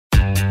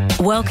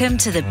Welcome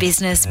to the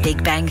Business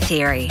Big Bang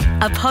Theory,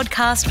 a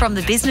podcast from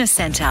the Business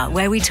Centre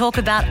where we talk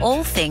about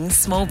all things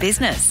small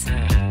business.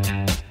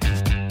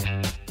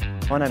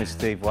 My name is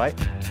Steve Waite,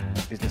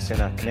 Business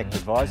Centre Connect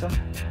Advisor.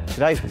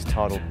 Today's was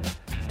titled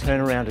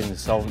Turnaround in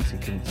Insolvency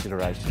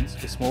Considerations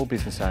for Small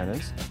Business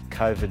Owners,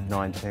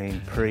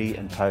 COVID-19 Pre-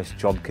 and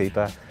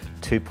Post-JobKeeper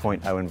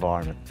 2.0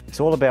 environment. It's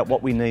all about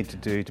what we need to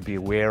do to be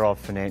aware of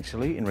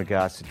financially in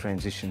regards to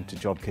transition to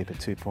JobKeeper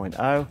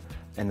 2.0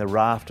 and the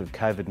raft of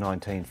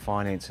COVID-19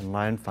 finance and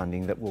loan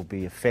funding that will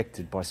be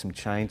affected by some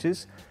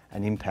changes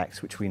and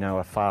impacts which we know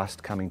are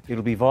fast coming.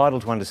 It'll be vital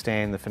to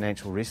understand the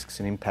financial risks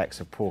and impacts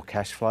of poor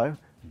cash flow,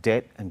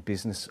 debt and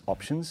business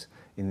options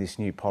in this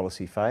new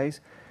policy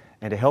phase.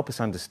 And to help us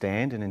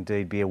understand and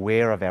indeed be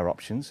aware of our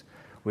options,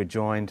 we're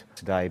joined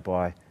today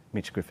by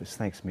Mitch Griffiths.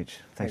 Thanks, Mitch.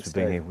 Thanks for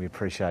being here. We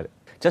appreciate it.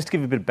 Just to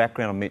give you a bit of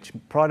background on Mitch,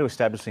 prior to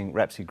establishing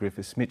Rapsy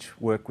Griffiths, Mitch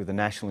worked with a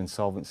national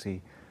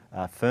insolvency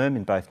firm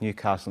in both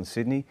Newcastle and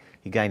Sydney.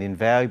 He gained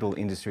invaluable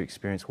industry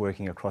experience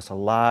working across a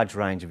large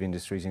range of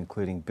industries,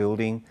 including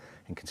building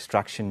and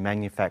construction,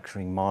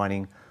 manufacturing,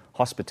 mining,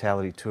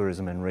 hospitality,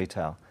 tourism and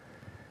retail.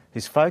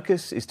 His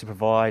focus is to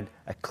provide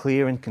a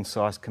clear and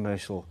concise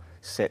commercial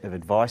set of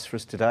advice for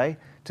us today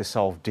to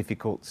solve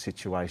difficult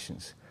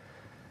situations.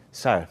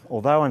 So,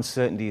 although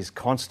uncertainty is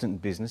constant in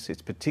business,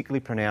 it's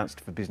particularly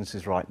pronounced for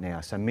businesses right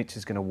now. So Mitch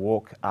is going to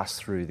walk us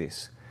through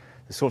this.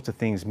 The sorts of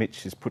things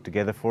Mitch has put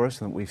together for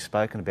us and that we've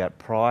spoken about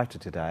prior to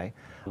today.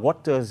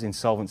 What does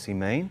insolvency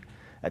mean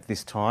at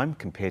this time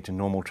compared to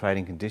normal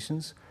trading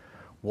conditions?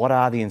 What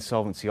are the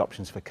insolvency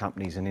options for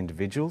companies and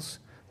individuals?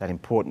 That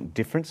important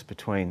difference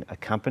between a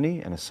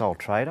company and a sole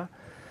trader.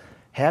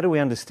 How do we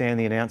understand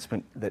the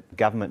announcement that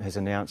government has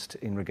announced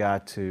in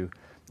regard to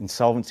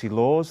insolvency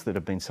laws that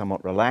have been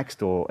somewhat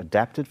relaxed or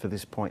adapted for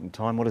this point in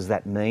time? What does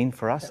that mean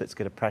for us? Let's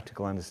get a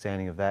practical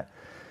understanding of that.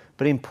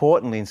 But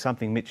importantly, and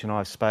something Mitch and I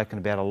have spoken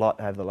about a lot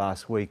over the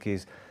last week,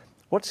 is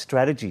what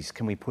strategies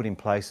can we put in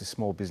place as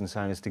small business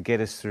owners to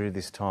get us through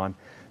this time,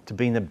 to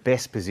be in the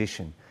best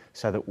position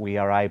so that we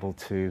are able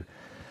to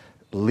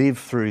live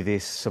through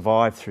this,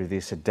 survive through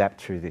this, adapt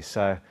through this.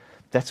 So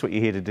that's what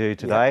you're here to do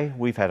today. Yep.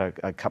 We've had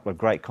a couple of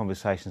great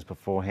conversations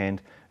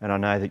beforehand, and I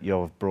know that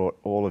you've brought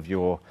all of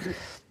your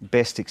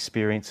best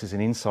experiences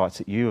and insights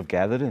that you have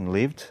gathered and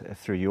lived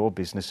through your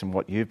business and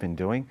what you've been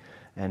doing,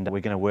 and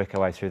we're going to work our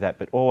way through that.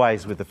 But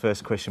always with the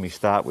first question we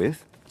start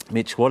with,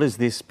 Mitch, what has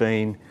this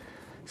been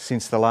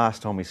since the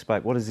last time we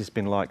spoke? What has this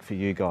been like for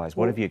you guys?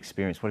 What have you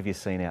experienced? What have you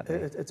seen out there?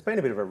 It's been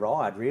a bit of a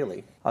ride,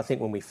 really. I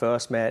think when we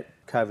first met,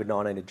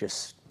 COVID-19 had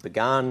just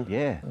begun.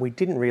 Yeah. We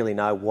didn't really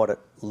know what it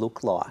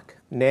looked like.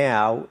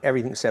 Now,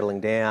 everything's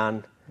settling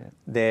down. Yeah.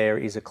 There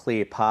is a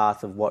clear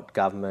path of what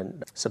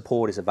government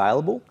support is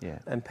available. Yeah.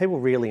 And people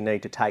really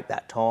need to take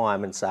that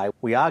time and say,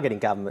 we are getting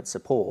government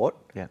support.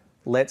 Yeah.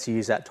 Let's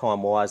use that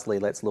time wisely.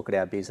 Let's look at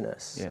our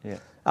business. Yeah. Yeah.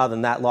 Other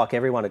than that, like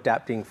everyone,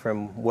 adapting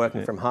from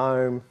working from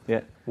home,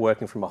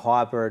 working from a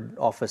hybrid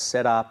office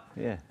setup,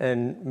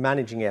 and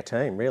managing our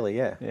team, really,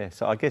 Yeah,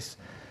 so I guess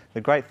the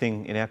great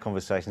thing in our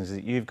conversations is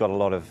that you've got a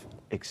lot of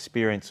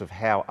experience of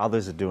how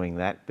others are doing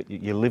that, but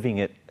you're living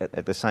it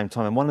at the same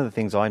time. And one of the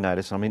things I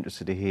notice, and I'm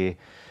interested to hear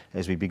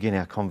as we begin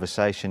our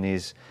conversation,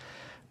 is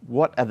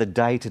what are the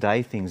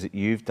day-to-day things that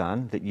you've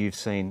done that you've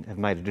seen have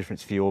made a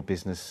difference for your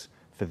business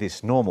for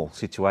this normal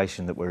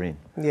situation that we're in?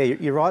 Yeah,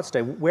 you're right,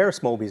 Steve. We're a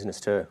small business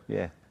too.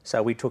 Yeah.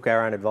 So we took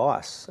our own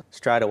advice.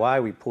 Straight away,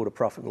 we pulled a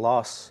profit and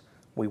loss.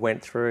 We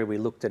went through, we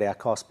looked at our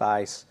cost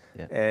base,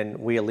 and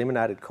we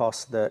eliminated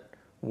costs that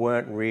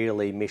weren't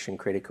really mission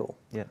critical.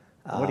 Yeah.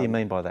 What do you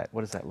mean by that?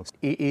 What does that look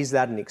like? Is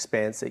that an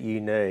expense that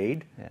you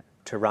need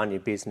to run your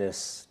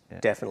business?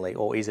 Definitely.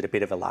 Or is it a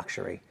bit of a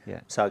luxury?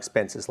 Yeah. So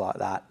expenses like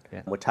that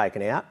were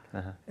taken out,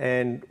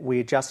 and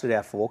we adjusted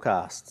our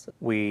forecasts.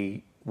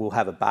 We will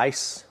have a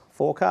base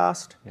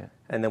forecast,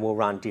 and then we'll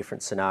run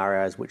different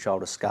scenarios, which I'll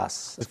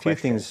discuss. A few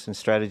things and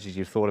strategies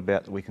you've thought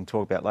about that we can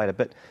talk about later,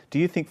 but do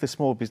you think for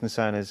small business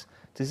owners,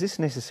 does this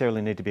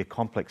necessarily need to be a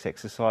complex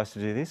exercise to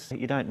do this?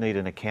 You don't need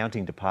an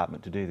accounting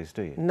department to do this,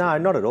 do you? No,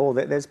 not at all.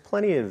 There's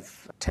plenty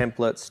of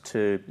templates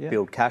to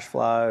build cash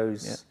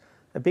flows. Yeah.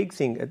 A big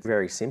thing, it's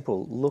very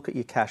simple. Look at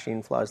your cash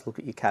inflows, look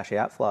at your cash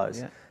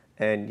outflows. Yeah.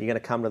 And you're going to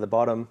come to the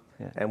bottom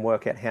and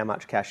work out how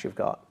much cash you've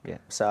got. Yeah.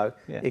 So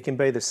it can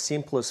be the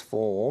simplest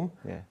form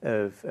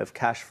of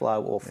cash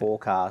flow or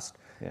forecast.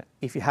 Yeah.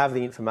 If you have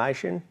the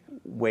information,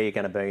 where you're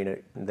going to be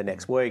in the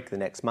next week, the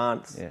next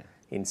month,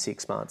 in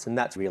 6 months, and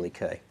that's really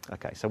key.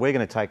 Okay, so we're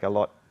going to take a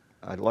lot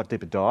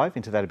deeper dive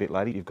into that a bit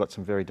later. You've got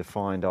some very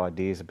defined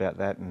ideas about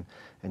that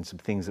and some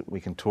things that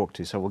we can talk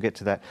to, so we'll get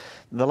to that.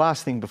 The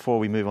last thing before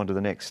we move on to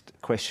the next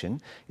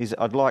question is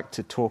I'd like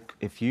to talk,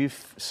 if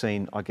you've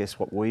seen, I guess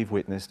what we've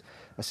witnessed,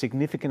 a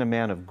significant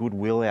amount of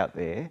goodwill out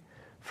there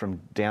from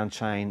down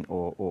chain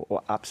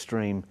or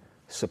upstream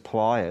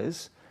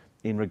suppliers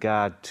in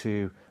regard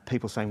to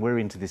people saying we're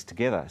into this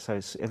together. So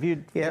have you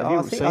seen that?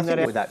 I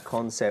think with that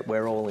concept,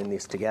 we're all in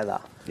this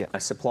together. Yeah.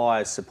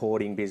 Suppliers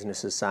supporting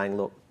businesses saying,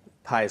 look,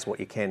 pay us what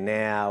you can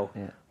now,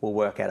 we'll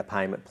work out a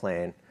payment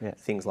plan,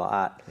 things like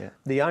that. Yeah.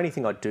 The only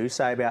thing I do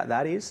say about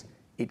that is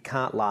it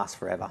can't last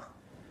forever.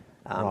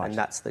 Right. And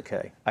that's the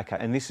key. Okay,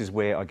 and this is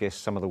where I guess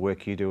some of the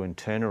work you do in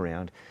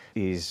turnaround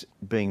is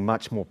being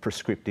much more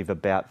prescriptive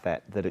about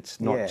that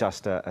it's not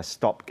just a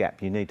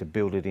stopgap. You need to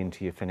build it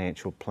into your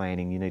financial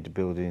planning, you need to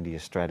build it into your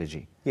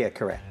strategy. Yeah,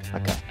 correct.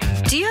 Okay.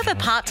 Do you have a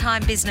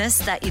part-time business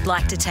that you'd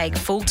like to take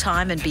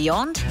full-time and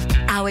beyond?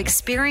 Our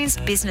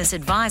experienced business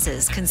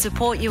advisors can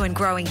support you in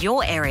growing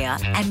your area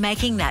and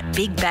making that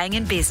big bang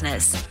in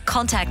business.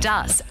 Contact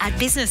us at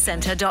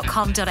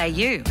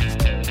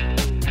businesscentre.com.au.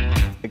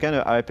 We're going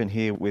to open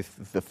here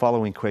with the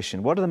following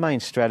question. What are the main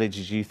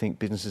strategies you think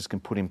businesses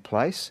can put in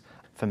place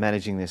for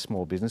managing their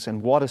small business,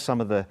 and what are some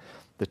of the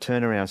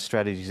turnaround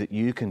strategies that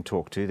you can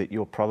talk to that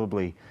you're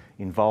probably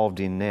involved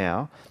in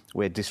now,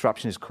 where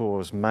disruption has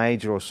caused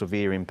major or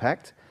severe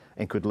impact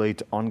and could lead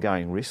to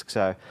ongoing risk?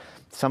 So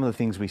some of the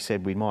things we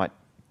said we might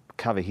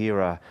cover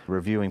here are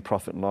reviewing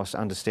profit and loss,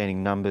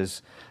 understanding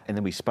numbers, and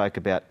then we spoke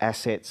about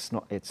assets,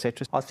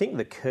 etc. I think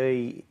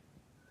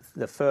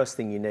the first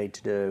thing you need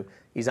to do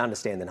is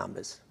understand the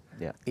numbers.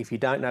 Yeah. If you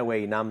don't know where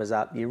your numbers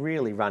are, you're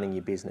really running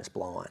your business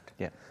blind.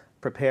 Yeah.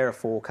 Prepare a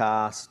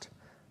forecast,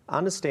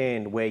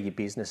 understand where your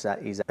business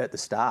is at the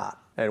start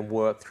and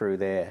work through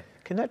there.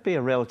 Can that be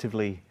a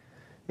relatively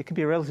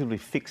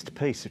fixed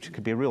piece, which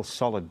could be a real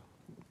solid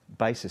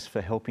basis for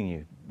helping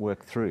you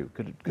work through?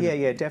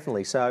 Yeah,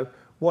 definitely. So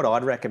what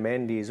I'd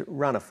recommend is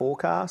run a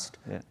forecast,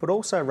 but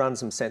also run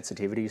some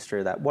sensitivities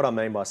through that. What I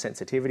mean by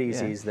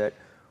sensitivities is that,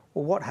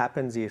 well, what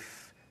happens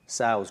if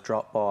sales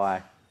drop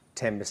by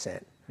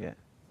 10%,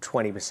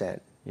 20%?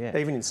 Yeah.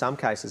 Even in some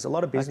cases, a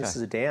lot of businesses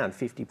are down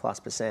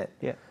 50+%.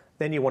 Yeah.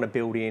 Then you want to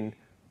build in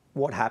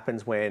what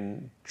happens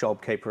when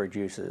JobKeeper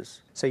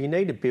reduces. So you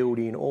need to build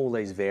in all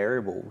these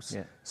variables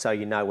so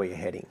you know where you're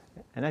heading.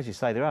 And as you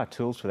say, there are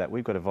tools for that.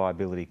 We've got a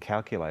viability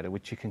calculator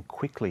which you can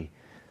quickly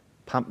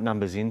pump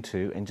numbers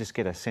into and just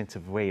get a sense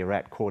of where you're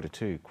at quarter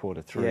 2,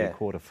 quarter 3,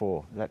 quarter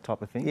 4, that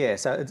type of thing. Yeah,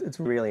 so it's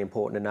really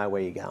important to know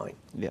where you're going.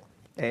 Yeah.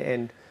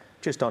 And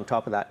just on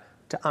top of that,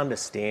 to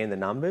understand the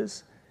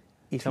numbers,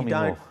 if Tell you me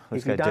don't, more.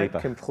 Let's if you go don't deeper.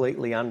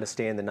 completely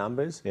understand the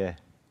numbers,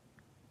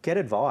 get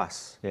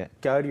advice. Yeah.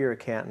 Go to your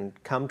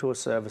accountant, come to a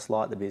service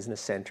like the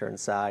Business Centre and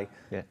say,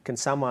 can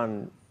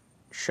someone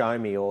show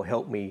me or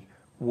help me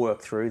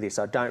work through this?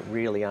 I don't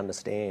really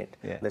understand.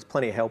 Yeah. There's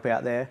plenty of help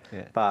out there,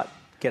 but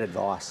get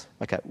advice.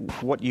 Okay,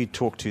 what you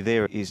talk to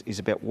there is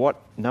about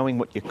knowing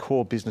what your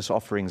core business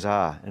offerings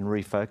are and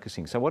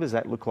refocusing. So what does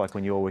that look like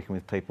when you're working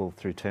with people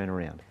through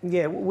turnaround?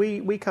 Yeah,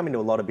 we come into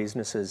a lot of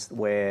businesses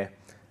where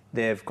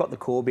they've got the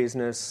core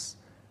business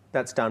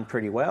that's done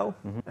pretty well,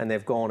 and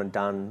they've gone and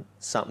done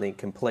something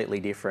completely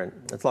different.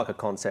 It's like a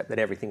concept that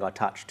everything I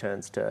touch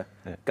turns to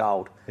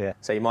gold. Yeah.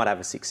 So you might have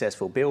a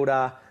successful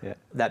builder,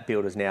 that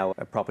builder's now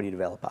a property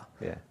developer.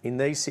 Yeah. In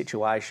these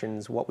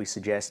situations, what we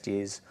suggest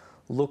is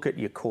look at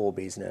your core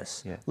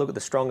business, look at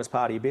the strongest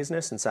part of your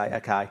business and say,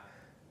 okay,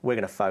 we're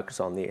going to focus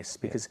on this.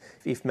 Because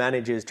if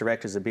managers,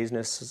 directors of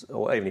business,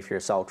 or even if you're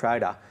a sole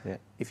trader,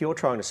 if you're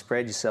trying to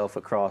spread yourself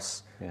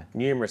across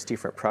numerous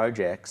different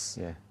projects,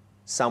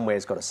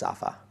 somewhere's got to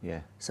suffer.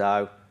 Yeah.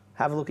 So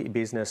have a look at your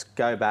business,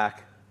 go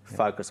back,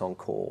 focus on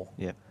core.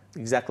 Yeah.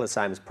 Exactly the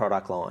same as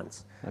product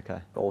lines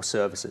or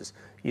services.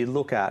 You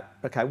look at,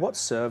 okay, what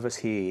service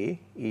here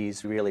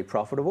is really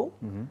profitable?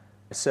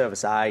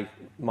 Service A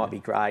might be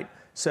great.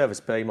 Service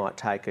B might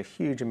take a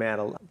huge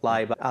amount of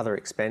labour, other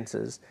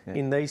expenses.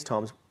 In these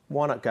times,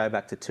 why not go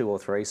back to 2 or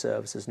 3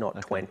 services,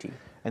 not 20?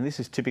 And this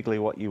is typically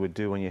what you would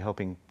do when you're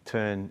helping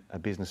turn a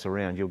business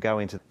around. You'll go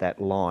into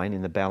that line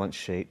in the balance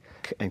sheet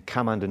and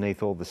come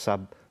underneath all the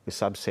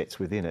subsets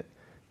within it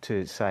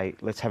to say,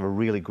 let's have a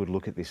really good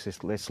look at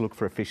this. Let's look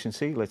for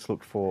efficiency. Let's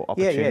look for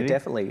opportunity. Yeah,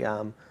 definitely.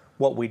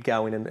 What we'd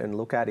go in and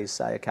look at is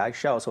say, okay,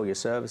 show us all your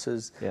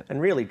services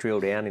and really drill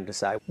down into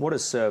say, what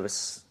is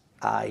service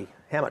A?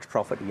 How much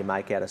profit do you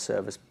make out of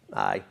service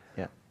A?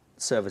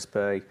 Service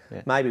B?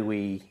 Maybe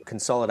we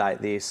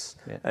consolidate this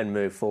and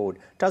move forward.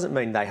 Doesn't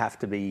mean they have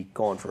to be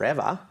gone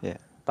forever,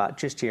 but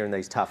just during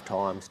these tough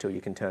times till you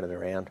can turn it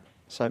around.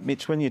 So,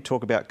 Mitch, when you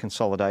talk about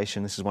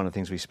consolidation, this is one of the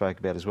things we spoke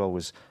about as well,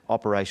 was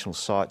operational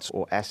sites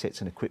or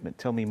assets and equipment.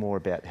 Tell me more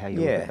about how you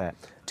look at that.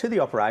 To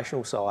the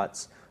operational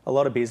sites, a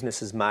lot of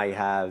businesses may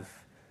have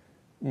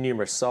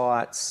numerous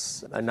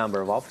sites, a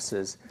number of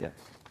offices.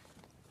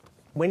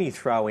 When you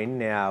throw in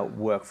now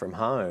work from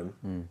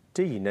home,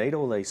 do you need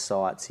all these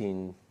sites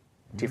in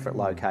different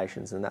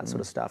locations and that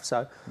sort of stuff?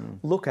 So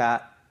look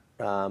at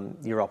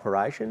your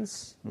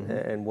operations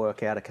and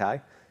work out, okay,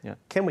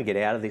 can we get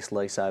out of this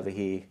lease over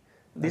here?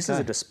 This is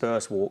a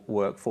dispersed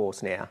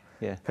workforce now.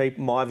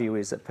 My view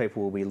is that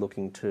people will be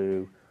looking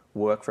to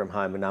work from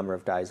home a number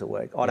of days a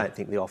week. I don't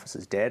think the office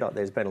is dead.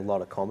 There's been a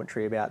lot of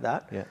commentary about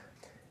that.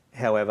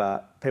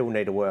 However, people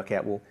need to work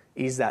out, well,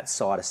 is that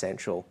site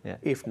essential?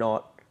 If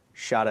not,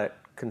 shut it,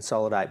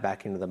 consolidate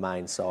back into the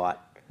main site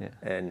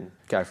and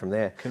go from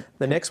there.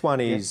 The next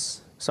one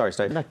is, sorry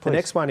Steve, the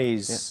next one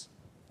is,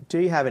 do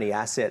you have any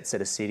assets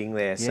that are sitting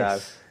there? So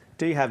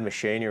do you have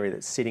machinery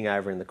that's sitting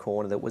over in the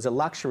corner that was a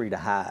luxury to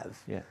have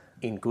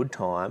in good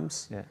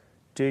times?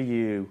 Do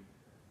you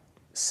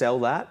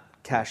sell that,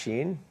 cash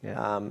in,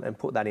 and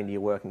put that into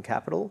your working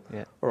capital?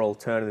 Or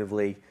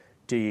alternatively,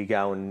 do you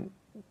go and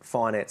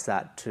finance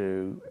that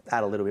to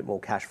add a little bit more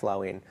cash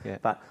flow in?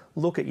 But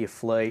look at your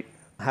fleet,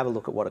 have a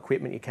look at what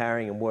equipment you're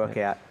carrying and work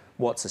out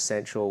what's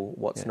essential,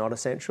 what's not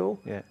essential,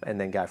 and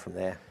then go from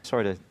there.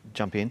 Sorry to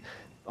jump in.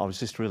 I was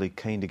just really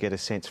keen to get a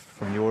sense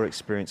from your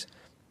experience.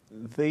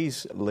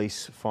 These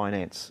lease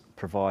finance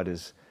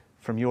providers,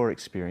 from your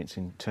experience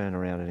in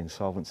turnaround and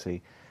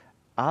insolvency,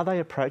 are they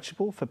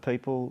approachable for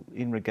people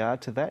in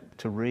regard to that,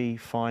 to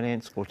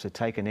refinance or to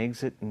take an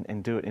exit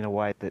and do it in a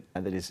way that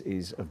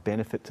is of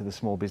benefit to the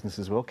small business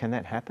as well? Can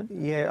that happen?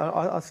 Yeah,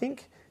 I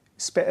think,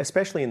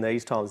 especially in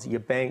these times, your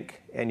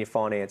bank and your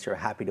financier are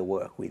happy to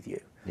work with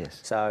you. Yes.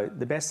 So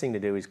the best thing to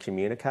do is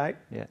communicate,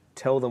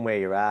 tell them where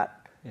you're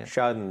at,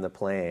 show them the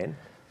plan,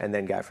 and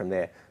then go from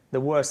there. The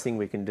worst thing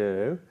we can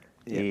do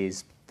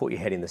is put your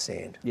head in the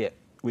sand. Yeah,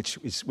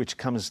 which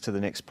comes to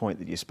the next point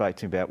that you spoke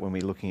to me about when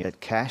we're looking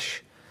at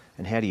cash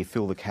and how do you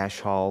fill the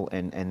cash hole,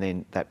 and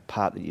then that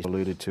part that you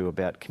alluded to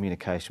about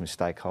communication with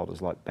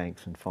stakeholders like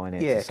banks and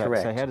finance. Yeah,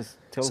 correct. So how does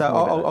tell us So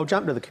more about I'll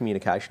jump to the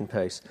communication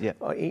piece. Yeah.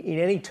 In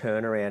any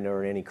turnaround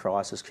or in any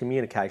crisis,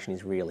 communication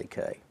is really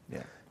key.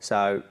 Yeah.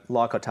 So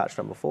like I touched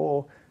on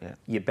before,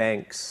 your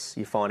banks,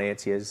 your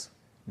financiers,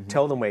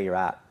 tell them where you're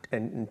at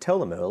and tell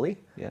them early.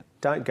 Yeah.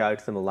 Don't go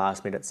to them the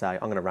last minute and say,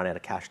 I'm going to run out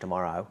of cash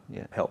tomorrow,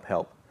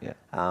 help. Yeah.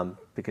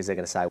 Because they're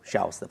going to say,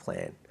 show us the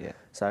plan. Yeah.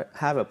 So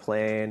have a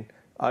plan,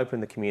 open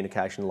the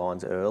communication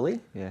lines early,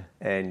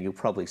 and you'll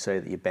probably see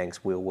that your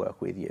banks will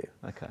work with you.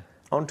 Okay.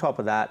 On top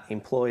of that,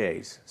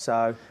 employees.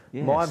 So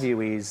my view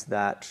is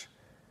that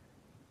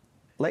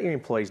let your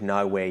employees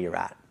know where you're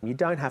at. You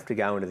don't have to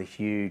go into the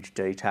huge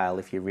detail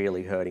if you're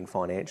really hurting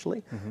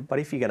financially, but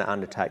if you're going to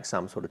undertake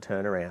some sort of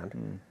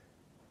turnaround,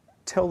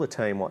 tell the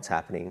team what's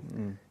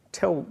happening.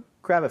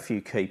 Grab a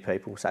few key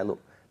people, say,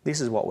 look, this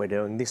is what we're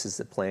doing, this is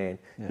the plan.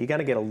 You're going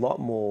to get a lot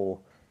more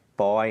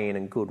buy-in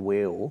and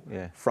goodwill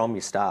from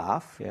your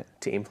staff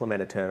to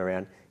implement a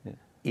turnaround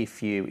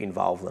if you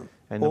involve them.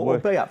 And or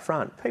be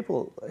upfront.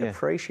 People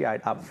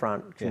appreciate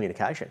upfront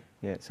communication.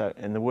 Yeah. So,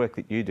 and the work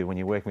that you do when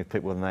you're working with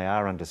people and they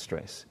are under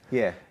stress,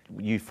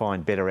 you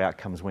find better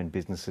outcomes when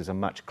businesses are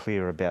much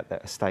clearer about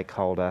that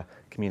stakeholder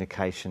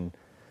communication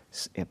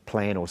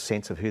plan or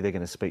sense of who they're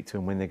going to speak to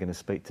and when they're going to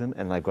speak to them,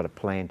 and they've got a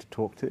plan to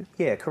talk to.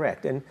 Yeah,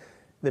 correct. And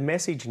the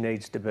message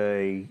needs to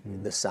be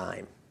the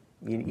same.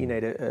 You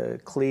need a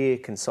clear,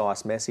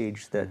 concise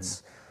message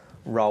that's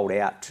rolled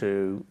out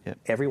to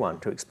everyone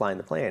to explain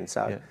the plan.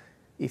 So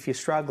if you're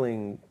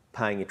struggling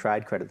paying your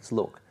trade creditors,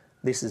 look,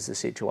 this is the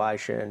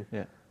situation.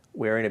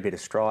 We're in a bit of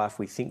strife.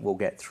 We think we'll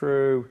get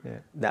through.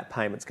 That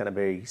payment's going to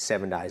be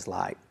 7 days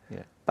late.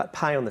 But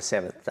pay on the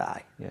 7th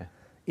day.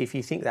 If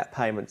you think that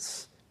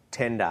payment's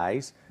 10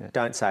 days,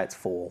 don't say it's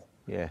 4.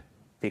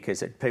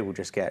 Because people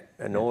just get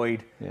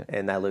annoyed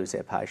and they lose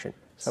their patience.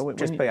 So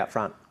just be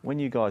upfront. When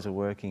you guys are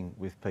working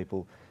with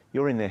people,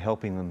 you're in there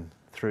helping them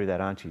through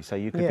that, aren't you? So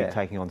you could be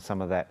taking on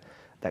some of that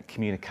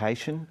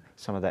communication,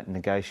 some of that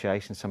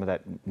negotiation, some of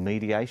that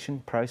mediation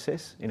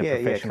process in a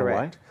professional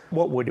way.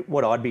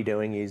 What I'd be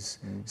doing is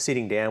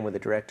sitting down with the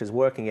directors,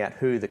 working out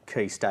who the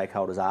key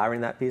stakeholders are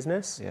in that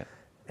business,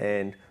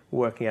 and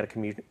working out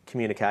a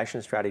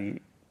communication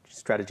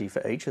strategy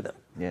for each of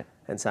them.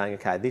 And saying,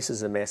 okay, this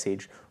is a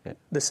message,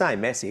 the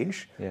same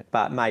message,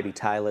 but maybe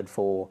tailored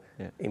for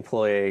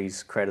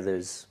employees,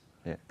 creditors,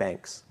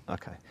 banks.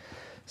 Okay.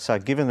 So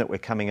given that we're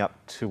coming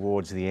up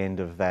towards the end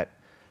of that,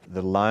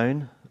 the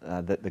loan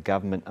that the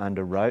government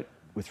underwrote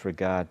with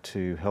regard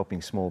to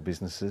helping small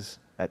businesses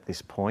at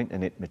this point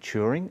and it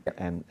maturing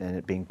and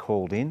it being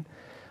called in,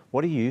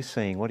 what are you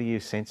seeing, what are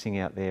you sensing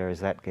out there as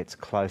that gets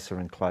closer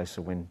and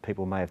closer when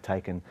people may have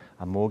taken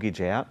a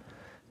mortgage out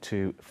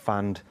to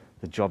fund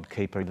the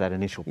JobKeeper, that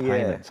initial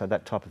payment, so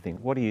that type of thing?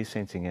 What are you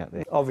sensing out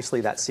there?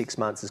 Obviously that 6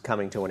 months is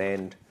coming to an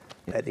end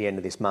at the end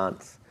of this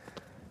month.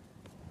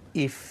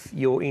 If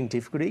you're in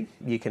difficulty,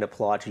 you can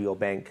apply to your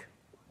bank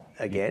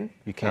again.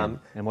 You can.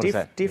 And what is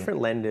that? Different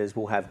lenders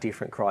will have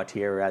different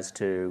criteria as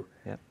to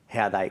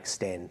how they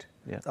extend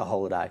a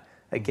holiday.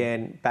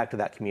 Again, back to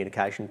that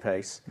communication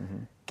piece,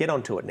 get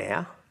onto it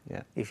now.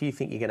 If you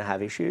think you're going to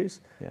have issues,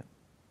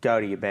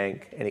 go to your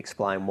bank and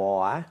explain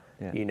why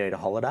you need a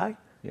holiday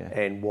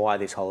and why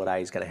this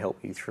holiday is going to help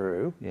you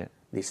through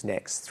this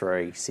next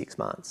 3-6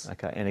 months.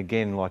 Okay, and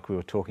again, like we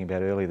were talking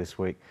about earlier this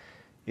week,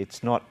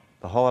 the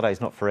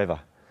holiday's not forever.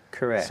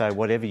 Correct. So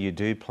whatever you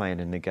do plan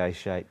and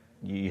negotiate,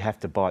 you have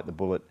to bite the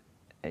bullet,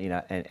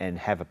 and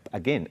have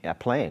a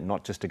plan,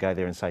 not just to go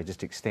there and say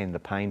just extend the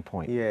pain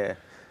point. Yeah,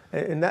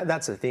 and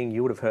that's the thing.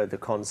 You would have heard the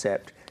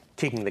concept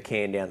kicking the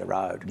can down the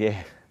road.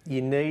 Yeah.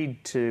 You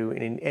need to,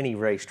 in any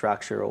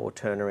restructure or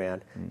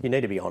turnaround, you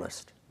need to be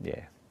honest.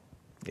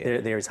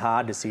 There's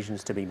hard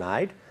decisions to be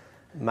made.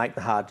 Make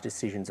the hard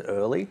decisions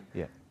early.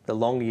 The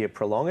longer you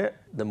prolong it,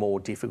 the more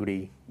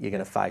difficulty you're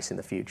going to face in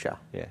the future.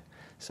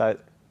 So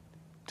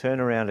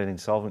turnaround and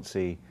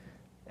insolvency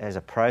as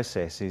a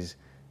process is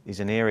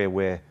an area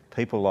where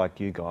people like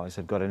you guys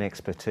have got an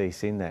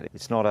expertise in that.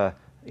 It's not a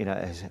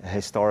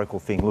historical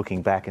thing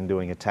looking back and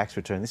doing a tax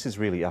return. This is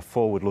really a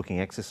forward-looking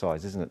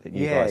exercise, isn't it? That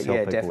you guys help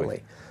people definitely.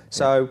 With.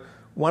 So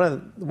one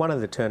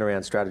of the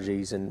turnaround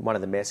strategies and one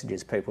of the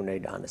messages people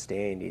need to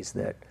understand is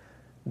that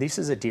this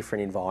is a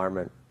different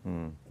environment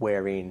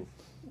we're in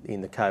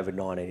the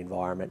COVID-19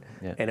 environment,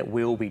 and it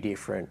will be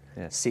different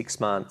 6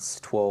 months,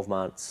 12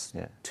 months,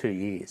 2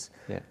 years.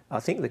 I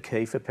think the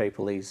key for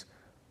people is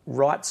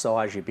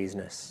right-size your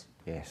business.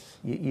 Yes.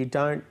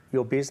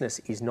 Your business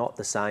is not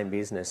the same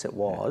business it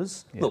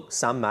was. Look,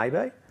 some may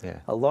be.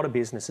 A lot of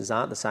businesses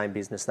aren't the same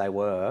business they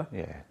were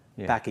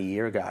back a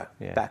year ago,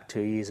 back 2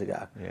 years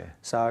ago.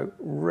 So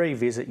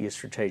revisit your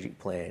strategic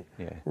plan.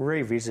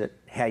 Revisit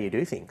how you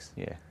do things.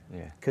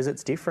 Because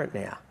it's different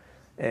now.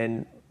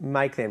 And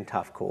make them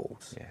tough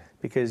calls.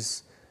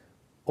 Because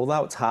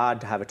although it's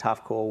hard to have a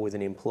tough call with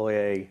an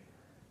employee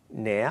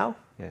now,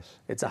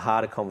 it's a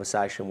harder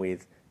conversation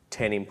with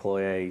 10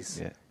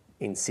 employees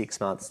in 6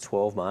 months,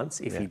 12 months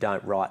if you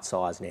don't right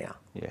size now.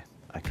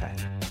 Okay.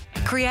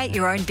 Create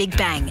your own Big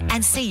Bang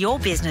and see your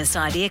business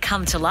idea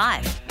come to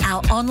life.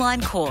 Our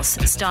online course,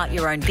 Start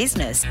Your Own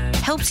Business,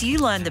 helps you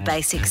learn the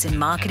basics in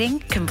marketing,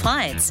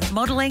 compliance,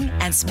 modelling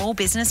and small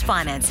business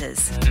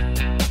finances.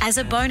 As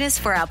a bonus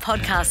for our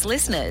podcast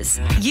listeners,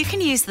 you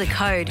can use the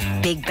code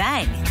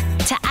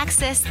BIGBANG to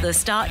access the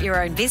Start Your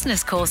Own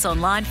Business course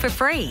online for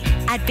free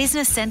at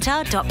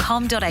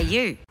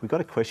businesscentre.com.au. We've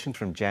got a question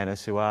from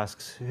Janice who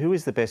asks, who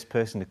is the best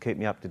person to keep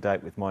me up to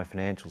date with my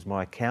financials?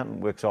 My accountant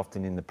works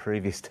often in the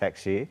previous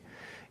tax year.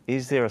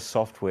 Is there a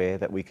software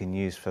that we can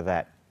use for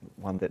that?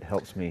 One that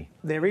helps me?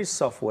 There is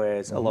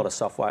softwares, a lot of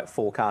software,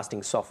 forecasting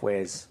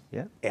softwares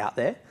out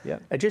there.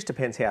 It just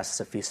depends how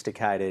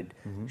sophisticated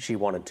she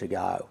wanted to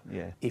go.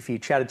 If you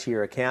chatted to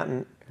your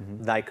accountant,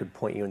 they could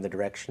point you in the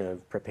direction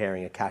of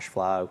preparing a cash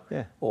flow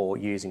or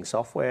using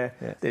software.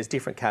 There's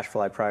different cash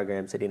flow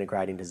programs that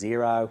integrate into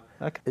Xero.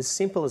 As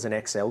simple as an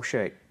Excel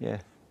sheet.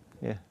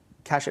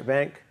 Cash at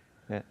bank,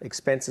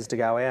 expenses to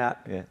go out,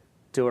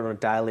 do it on a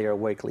daily or a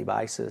weekly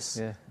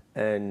basis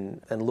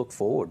and look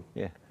forward.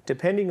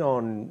 Depending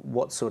on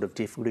what sort of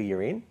difficulty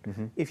you're in,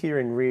 if you're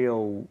in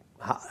real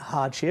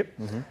hardship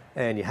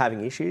and you're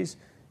having issues,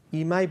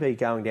 you may be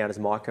going down as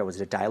micro as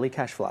a daily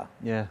cash flow.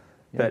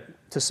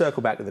 But to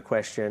circle back to the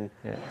question,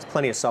 there's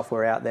plenty of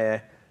software out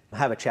there.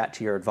 Have a chat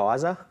to your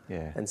advisor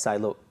and say,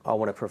 look, I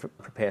want to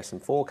prepare some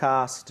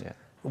forecast.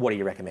 What do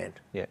you recommend?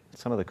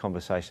 Some of the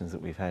conversations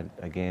that we've had,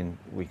 again,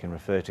 we can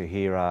refer to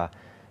here are,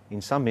 in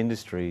some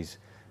industries,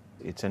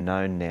 it's a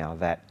known now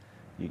that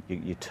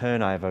your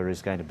turnover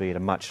is going to be at a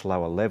much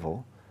lower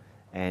level,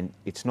 and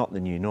it's not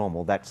the new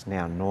normal, that's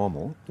now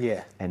normal.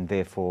 And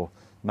therefore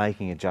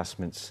making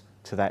adjustments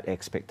to that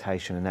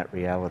expectation and that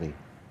reality.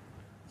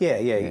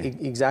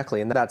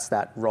 Exactly. And that's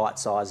that right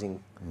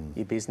sizing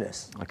your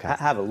business.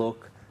 Have a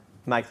look,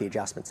 make the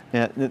adjustments.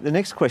 Now, the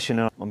next question,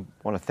 and I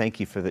want to thank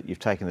you for that you've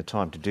taken the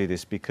time to do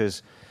this,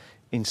 because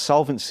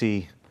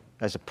insolvency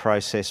as a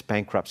process,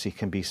 bankruptcy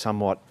can be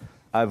somewhat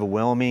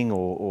overwhelming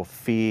or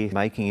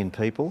fear-making in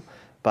people,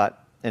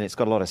 and it's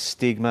got a lot of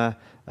stigma,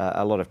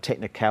 a lot of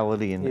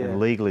technicality and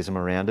legalism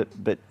around it.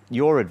 But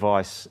your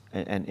advice,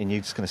 and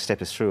you're just going to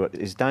step us through it,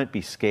 is don't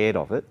be scared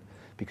of it,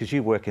 because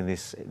you work in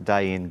this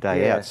day in,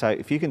 day out. So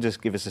if you can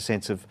just give us a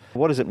sense of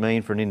what does it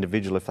mean for an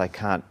individual if they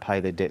can't pay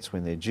their debts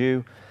when they're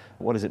due?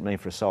 What does it mean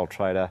for a sole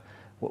trader?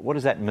 What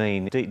does that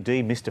mean?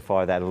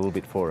 Demystify that a little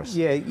bit for us.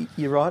 Yeah,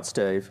 you're right,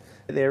 Steve.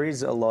 There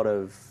is a lot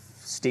of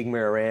stigma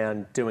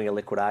around doing a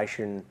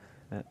liquidation,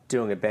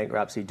 doing a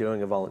bankruptcy,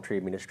 doing a voluntary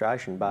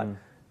administration, but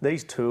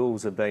these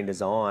tools have been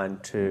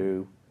designed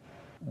to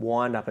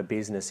wind up a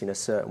business in a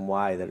certain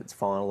way that it's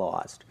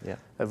finalised.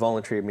 A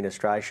voluntary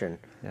administration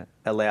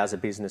allows a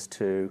business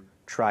to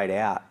trade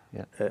out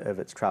of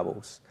its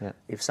troubles.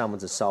 If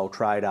someone's a sole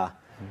trader,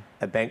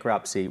 a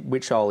bankruptcy,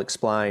 which I'll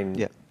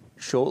explain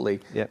shortly,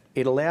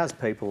 it allows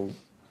people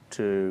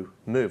to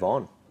move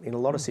on. In a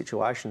lot of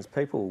situations,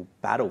 people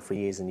battle for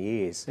years and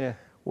years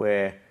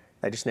where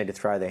they just need to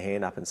throw their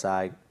hand up and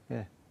say,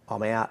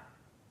 I'm out.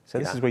 So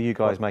this is where you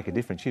guys make a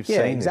difference. You've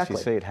seen this, you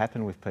see it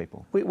happen with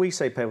people. We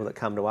see people that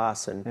come to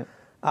us and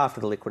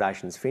after the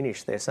liquidation's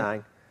finished, they're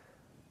saying,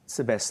 it's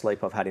the best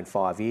sleep I've had in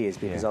 5 years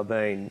because I've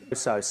been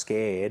so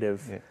scared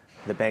of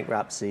the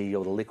bankruptcy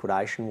or the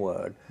liquidation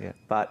word.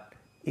 But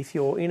if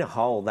you're in a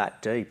hole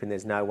that deep and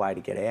there's no way to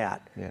get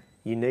out,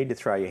 you need to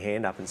throw your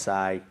hand up and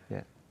say,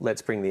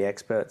 let's bring the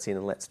experts in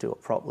and let's do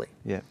it properly.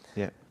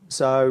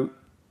 So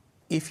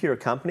if you're a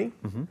company,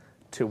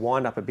 to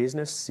wind up a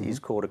business is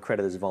called a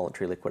creditor's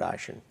voluntary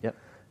liquidation.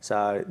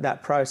 So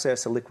that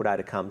process, a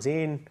liquidator comes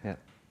in,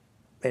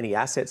 any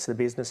assets the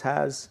business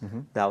has,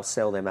 they'll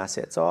sell them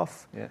assets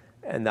off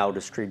and they'll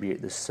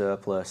distribute the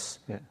surplus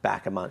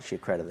back amongst your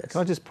creditors.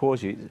 Can I just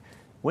pause you?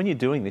 When you're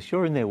doing this,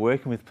 you're in there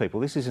working with people.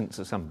 This isn't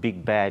some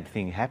big bad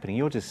thing happening.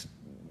 You're just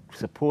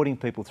supporting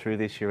people through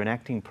this. You're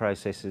enacting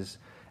processes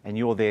and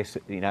you're there,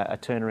 a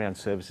turnaround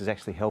service is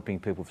actually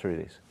helping people through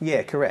this.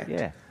 Yeah, correct.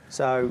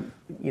 So,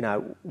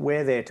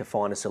 we're there to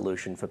find a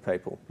solution for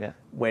people. Yeah.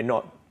 We're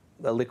not,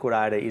 a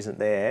liquidator isn't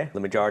there, the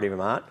majority of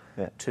them aren't,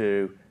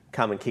 to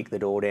come and kick the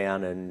door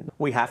down, and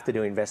we have to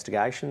do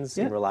investigations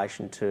in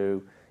relation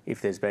to if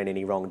there's been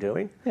any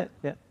wrongdoing.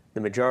 The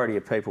majority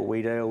of people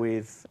we deal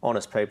with,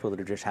 honest people that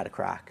have just had a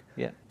crack.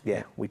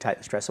 We take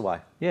the stress away.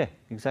 Yeah,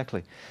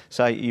 exactly.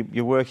 So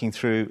you're working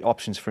through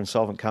options for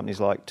insolvent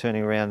companies like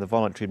turning around the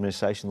voluntary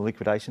administration, the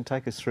liquidation.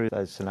 Take us through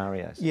those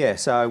scenarios. Yeah,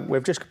 so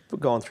we've just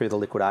gone through the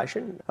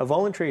liquidation. A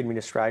voluntary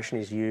administration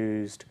is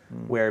used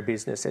where a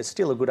business, there's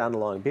still a good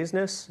underlying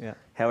business,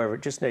 however,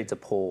 it just needs a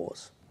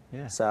pause.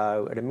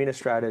 So an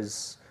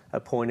administrator's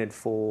appointed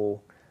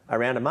for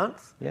around a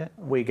month.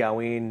 We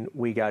go in,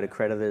 we go to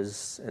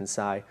creditors and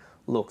say,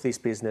 look, this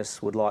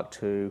business would like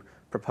to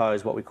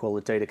propose what we call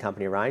a deed of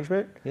company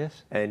arrangement.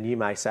 And you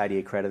may say to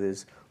your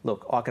creditors,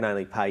 look, I can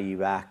only pay you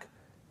back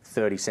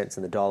 30 cents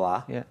in the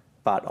dollar,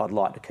 but I'd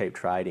like to keep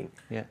trading.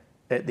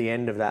 At the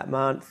end of that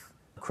month,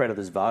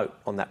 creditors vote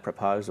on that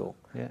proposal.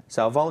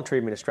 So a voluntary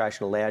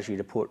administration allows you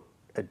to put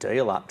a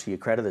deal up to your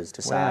creditors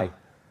to say,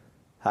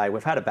 hey,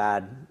 we've had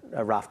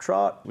a rough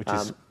trot. Which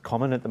is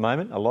common at the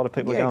moment. A lot of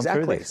people are going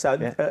through this. So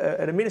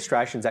an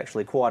administration is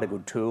actually quite a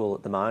good tool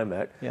at the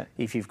moment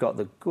if you've got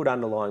the good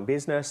underlying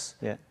business,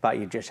 but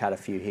you've just had a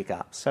few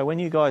hiccups. So when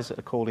you guys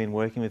are called in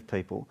working with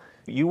people,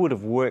 you would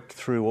have worked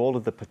through all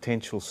of the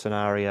potential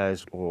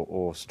scenarios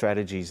or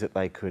strategies that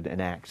they could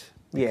enact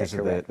because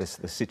of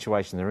the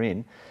situation they're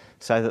in,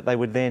 so that they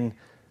would then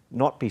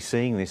not be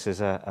seeing this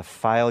as a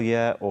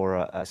failure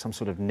or some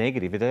sort of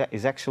negative. It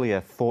is actually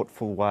a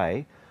thoughtful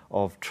way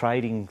of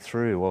trading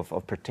through,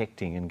 of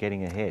protecting and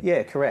getting ahead.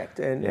 Yeah, correct.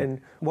 And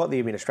what the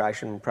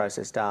administration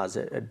process does,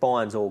 it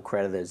binds all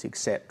creditors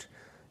except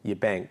your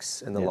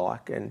banks and the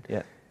like, and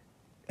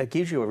it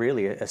gives you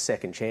really a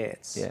second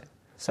chance.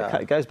 So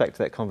it goes back to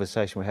that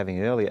conversation we were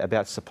having earlier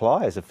about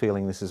suppliers are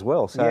feeling this as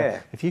well.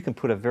 So if you can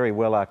put a very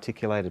well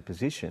articulated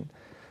position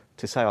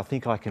to say, I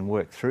think I can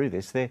work through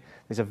this, there's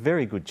a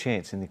very good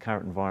chance in the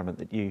current environment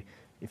that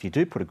if you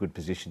do put a good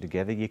position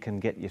together, you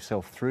can get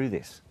yourself through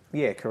this.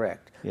 Yeah,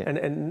 correct.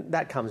 And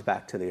that comes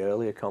back to the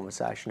earlier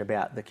conversation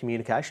about the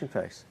communication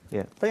piece. Be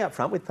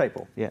upfront with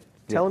people.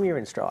 Tell them you're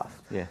in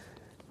strife.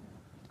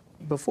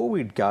 Before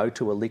we'd go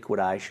to a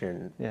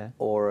liquidation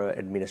or an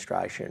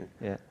administration,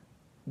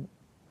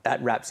 at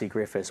Rapsy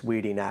Griffiths,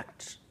 we'd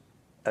enact,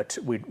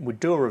 we'd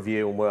do a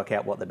review and work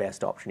out what the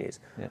best option is.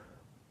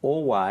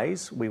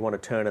 Always, we want to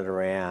turn it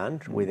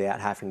around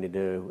without having to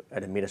do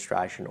an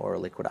administration or a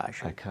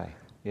liquidation.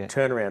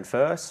 Turn around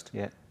first.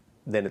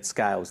 Then it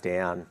scales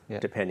down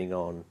depending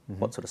on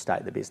what sort of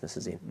state the business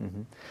is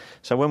in.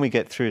 So when we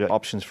get through to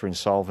options for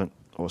insolvent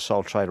or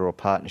sole trader or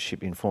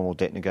partnership, informal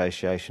debt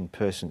negotiation,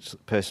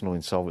 personal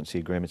insolvency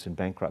agreements and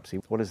bankruptcy,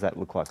 what does that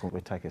look like when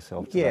we take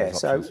ourselves to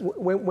those options? So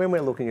when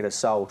we're looking at a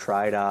sole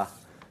trader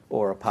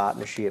or a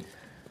partnership,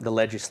 the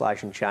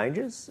legislation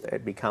changes.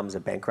 It becomes a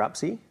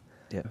bankruptcy.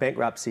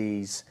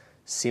 Bankruptcy's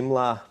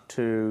similar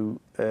to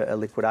a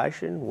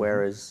liquidation,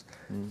 whereas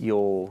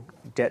your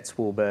debts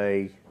will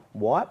be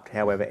wiped.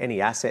 However,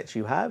 any assets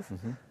you have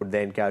would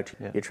then go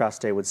to your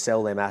trustee, would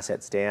sell them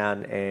assets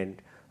down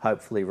and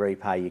hopefully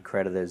repay your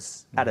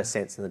creditors at a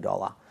cents in the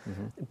dollar.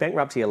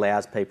 Bankruptcy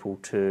allows people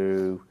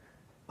to,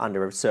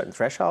 under certain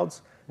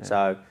thresholds,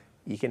 so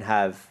you can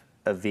have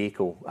a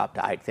vehicle up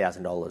to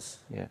 $8,000.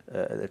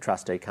 The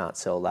trustee can't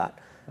sell that.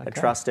 A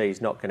trustee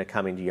is not going to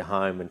come into your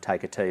home and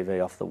take a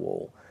TV off the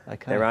wall.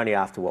 They're only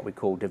after what we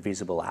call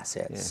divisible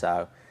assets.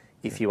 So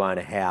if you own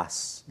a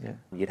house,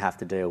 you'd have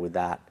to deal with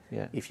that.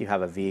 If you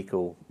have a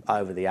vehicle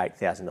over the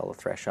 $8,000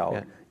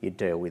 threshold, you'd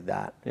deal with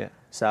that.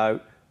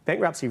 So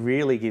bankruptcy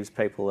really gives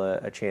people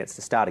a chance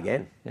to start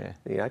again.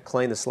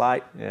 Clean the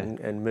slate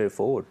and move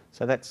forward.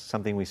 So that's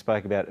something we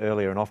spoke about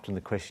earlier, and often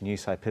the question you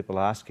say people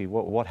ask you,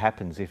 what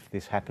happens if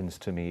this happens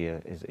to me?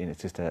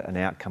 It's just an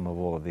outcome of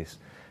all of this.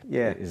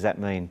 Does that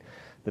mean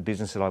the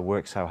business that I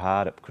worked so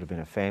hard, it could have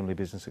been a family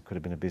business, it could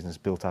have been a business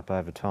built up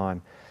over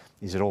time,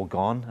 is it all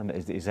gone?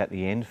 Is that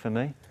the end for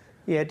me?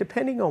 Yeah,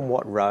 depending on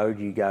what road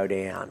you go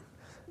down.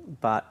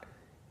 But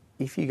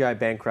if you go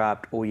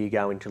bankrupt or you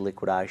go into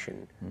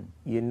liquidation,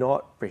 you're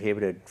not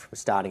prohibited from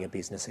starting a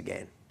business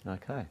again.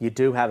 You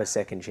do have a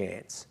second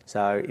chance.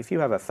 So if you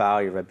have a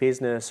failure of a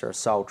business or a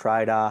sole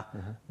trader,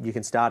 you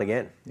can start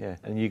again.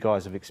 And you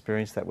guys have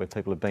experienced that where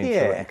people have been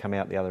through it and come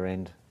out the other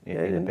end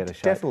in a better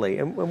shape? Definitely.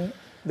 And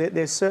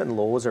there's certain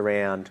laws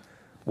around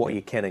what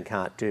you can and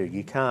can't do.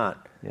 You can't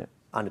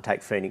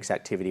undertake Phoenix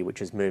activity,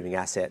 which is moving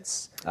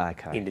assets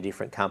into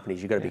different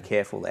companies. You've got to be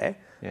careful there.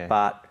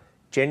 But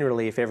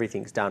generally, if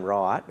everything's done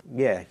right,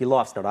 your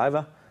life's not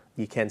over.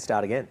 You can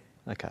start again.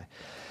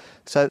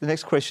 So the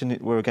next question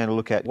we're going to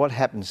look at, what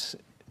happens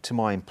to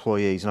my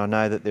employees? And I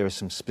know that there are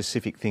some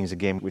specific things,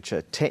 again, which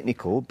are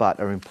technical but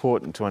are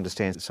important to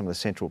understand some of the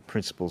central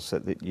principles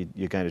that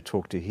you're going to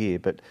talk to here.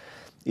 But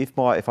if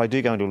I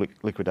do go into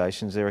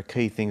liquidations, there are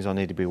key things I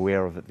need to be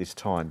aware of at this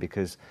time,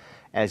 because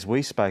as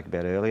we spoke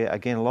about earlier,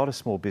 again, a lot of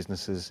small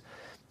businesses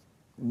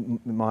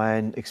my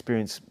own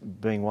experience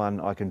being one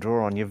I can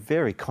draw on, you're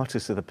very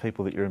conscious of the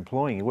people that you're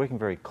employing. You're working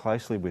very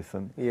closely with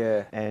them.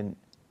 Yeah.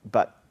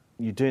 But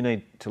you do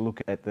need to look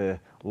at the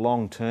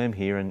long term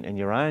here and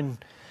your own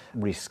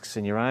risks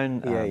and your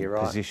own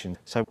position.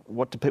 So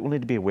what do people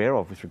need to be aware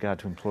of with regard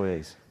to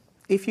employees?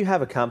 If you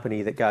have a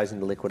company that goes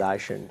into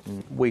liquidation,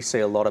 we see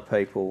a lot of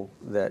people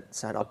that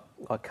say,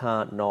 I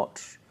can't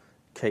not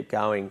keep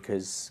going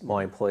because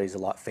my employees are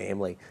like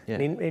family. Yeah.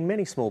 And in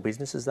many small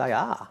businesses, they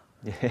are.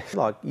 Yeah.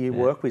 Like you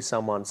work with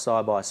someone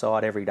side by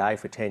side every day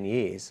for 10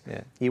 years,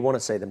 you want to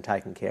see them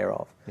taken care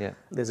of. Yeah.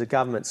 There's a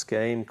government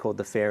scheme called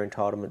the Fair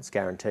Entitlements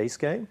Guarantee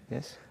Scheme,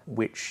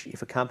 which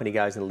if a company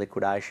goes into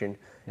liquidation,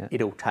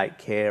 it'll take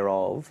care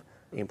of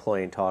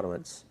employee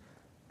entitlements,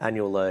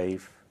 annual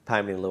leave,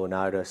 payment in lieu of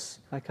notice,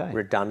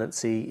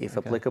 redundancy if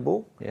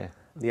applicable. Yeah.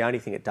 The only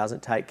thing it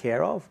doesn't take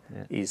care of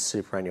is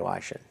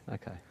superannuation.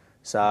 Okay.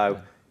 So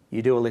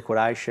you do a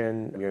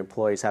liquidation, your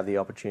employees have the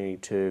opportunity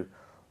to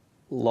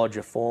lodge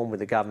a form with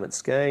the government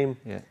scheme,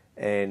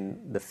 and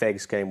the FEG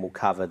scheme will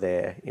cover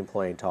their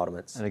employee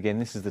entitlements. And again,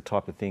 this is the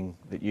type of thing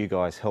that you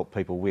guys help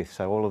people with.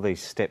 So all of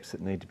these steps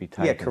that need to be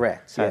taken. Yeah,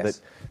 correct. So that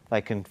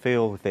they can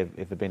feel if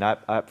they've been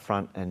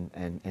upfront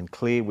and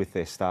clear with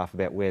their staff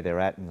about where they're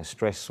at and the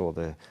stress or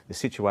the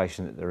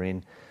situation that they're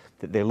in,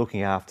 that they're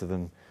looking after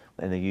them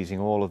and they're using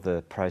all of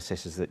the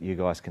processes that you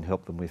guys can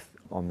help them with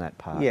on that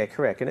part. Yeah,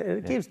 correct. And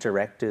it gives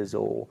directors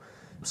or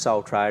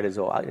sole traders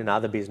or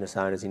other business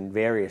owners in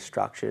various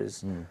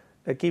structures,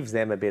 it gives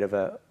them a bit of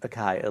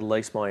at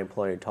least my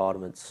employee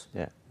entitlements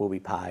will be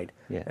paid.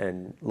 Yeah.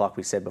 And like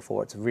we said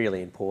before, it's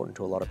really important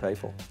to a lot of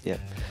people. Yeah.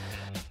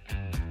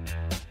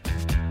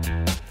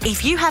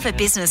 If you have a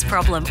business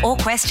problem or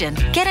question,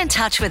 get in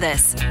touch with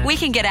us. We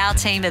can get our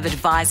team of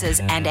advisors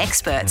and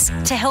experts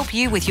to help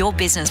you with your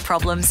business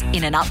problems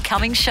in an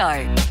upcoming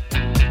show.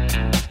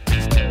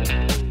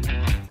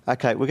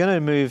 Okay, we're going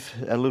to move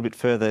a little bit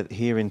further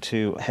here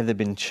into have there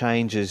been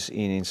changes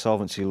in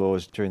insolvency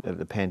laws during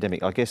the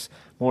pandemic? I guess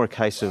more a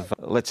case of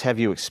let's have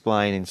you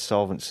explain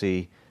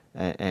insolvency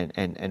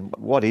and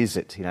what is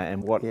it,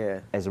 and what,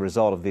 as a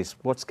result of this,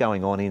 what's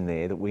going on in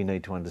there that we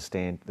need to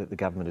understand that the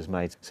government has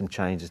made some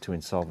changes to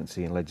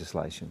insolvency and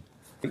legislation?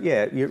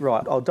 Yeah, you're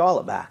right. I'll dial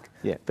it back.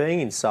 Yeah. Being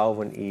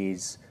insolvent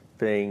is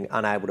being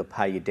unable to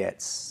pay your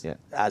debts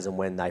as and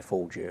when they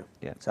fall due.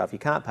 Yeah. So if you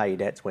can't pay your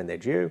debts when they're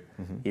due,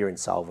 you're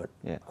insolvent.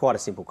 Yeah. Quite a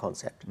simple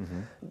concept.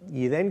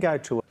 You then go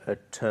to a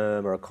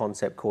term or a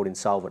concept called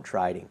insolvent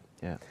trading,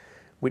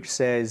 which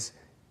says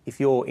if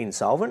you're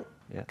insolvent,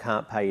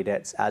 can't pay your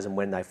debts as and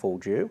when they fall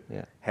due,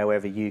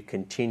 however you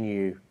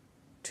continue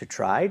to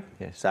trade,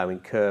 so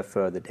incur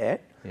further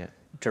debt,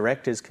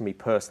 directors can be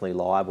personally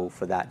liable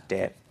for that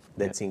debt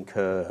that's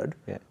incurred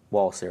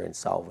whilst they're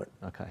insolvent.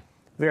 Okay.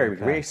 Very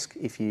big risk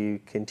if you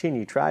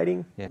continue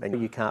trading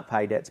and you can't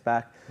pay debts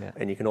back,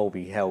 and you can all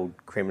be held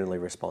criminally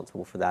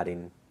responsible for that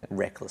in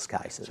reckless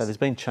cases. So there's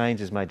been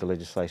changes made to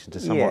legislation to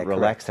somewhat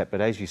relax that,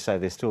 but as you say,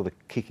 there's still the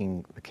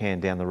kicking the can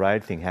down the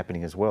road thing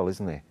happening as well,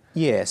 isn't there?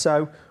 Yeah,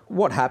 so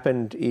what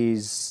happened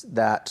is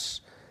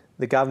that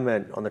the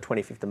government on the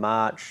 25th of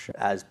March,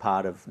 as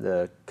part of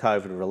the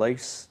COVID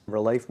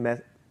relief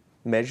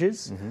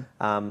measures,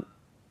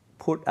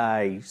 put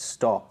a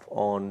stop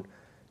on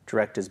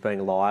directors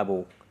being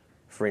liable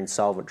for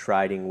insolvent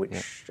trading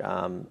which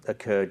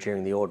occurred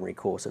during the ordinary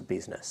course of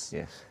business.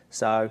 Yes.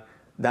 So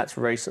that's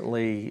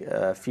recently,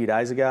 a few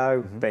days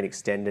ago, been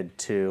extended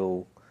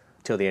till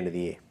the end of the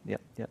year.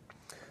 Yep.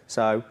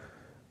 So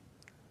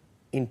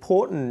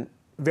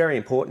very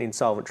important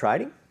insolvent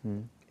trading.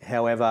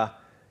 However,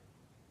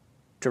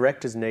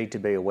 directors need to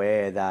be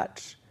aware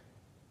that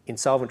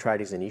insolvent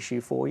trading is an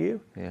issue for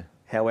you. Yeah.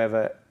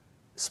 However,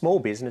 small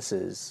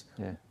businesses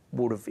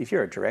would have, if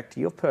you're a director,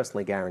 you're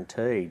personally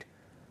guaranteed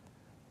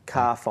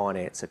car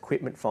finance,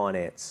 equipment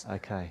finance.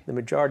 Okay. The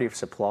majority of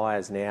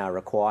suppliers now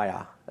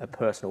require a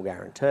personal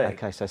guarantee.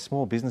 Okay, so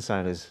small business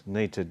owners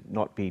need to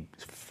not be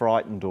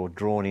frightened or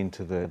drawn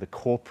into the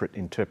corporate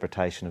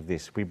interpretation of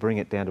this. We bring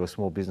it down to a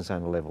small business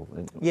owner level.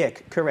 Yeah,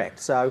 correct.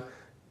 So,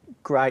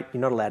 great,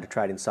 you're not allowed to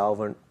trade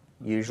insolvent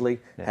usually.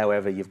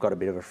 However, you've got a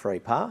bit of a free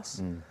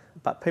pass.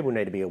 But people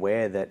need to be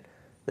aware that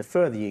the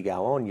further you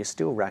go on, you're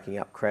still racking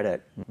up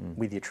credit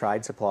with your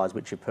trade suppliers,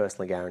 which are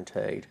personally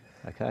guaranteed.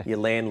 Okay. Your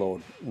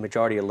landlord,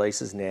 majority of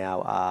leases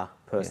now are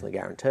personally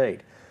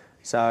guaranteed.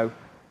 So,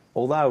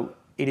 although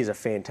it is a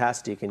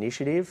fantastic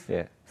initiative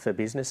for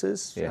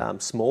businesses,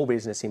 small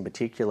business in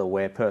particular,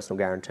 where personal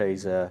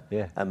guarantees are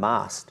a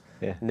must,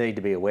 need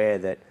to be aware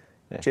that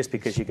just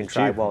because you can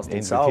trade whilst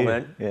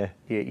insolvent,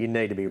 you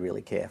need to be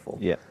really careful.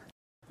 Yeah.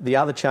 The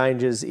other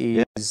changes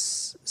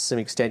is some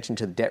extension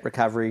to the debt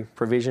recovery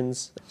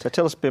provisions. So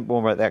tell us a bit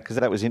more about that, because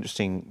that was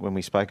interesting when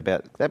we spoke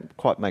about that.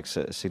 Quite makes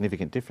a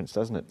significant difference,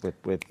 doesn't it,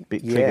 where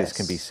figures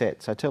can be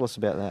set. So tell us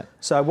about that.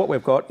 So what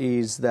we've got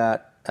is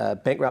that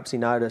bankruptcy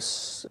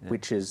notice,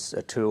 which is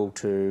a tool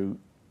to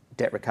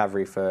debt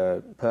recovery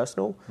for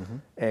personal,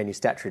 and your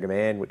statutory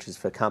demand, which is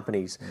for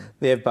companies,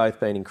 they've both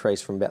been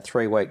increased from about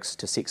 3 weeks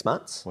to 6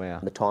 months. Wow.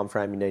 The time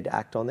frame you need to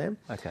act on them.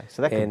 Okay,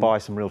 so that can buy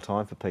some real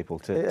time for people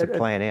to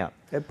plan out.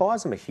 It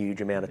buys them a huge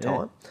amount of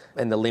time,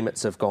 and the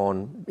limits have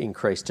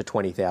increased to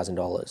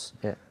 $20,000.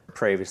 Yeah.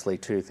 Previously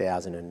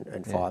 $2,000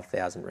 and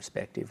 $5,000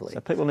 respectively. So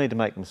people need to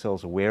make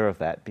themselves aware of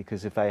that,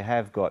 because if they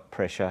have got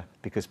pressure,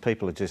 because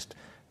people are just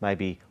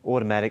maybe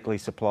automatically,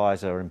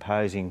 suppliers are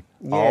imposing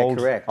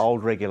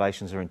old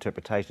regulations or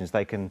interpretations,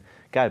 they can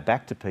go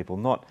back to people,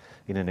 not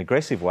in an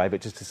aggressive way, but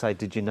just to say,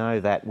 did you know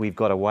that we've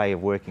got a way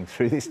of working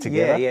through this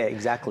together? Yeah,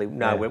 exactly.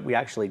 No, we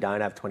actually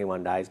don't have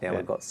 21 days now,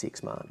 we've got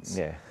 6 months.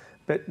 Yeah.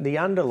 But the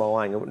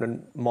underlying,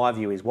 and my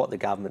view is what the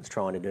government's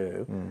trying to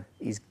do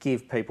is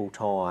give people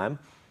time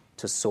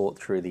to sort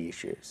through the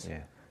issues.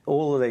 Yeah.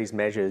 All of these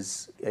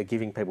measures are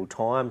giving people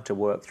time to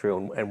work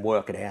through and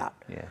work it out.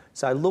 Yeah.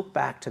 So look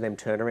back to them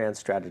turnaround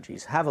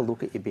strategies, have a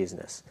look at your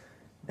business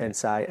and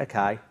say,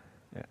 okay,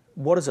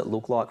 what does it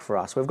look like for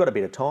us? We've got a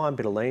bit of time, a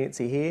bit of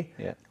leniency here.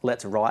 Yeah.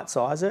 Let's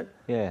right-size it.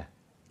 Yeah.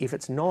 If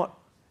it's not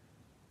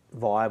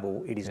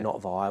viable, it is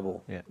not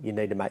viable. Yeah. You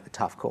need to make the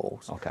tough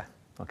calls. Okay.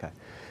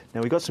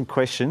 Now, we've got some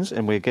questions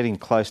and we're getting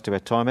close to our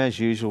time. As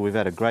usual, we've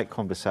had a great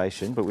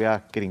conversation, but we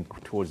are getting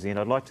towards the end.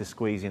 I'd like to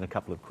squeeze in a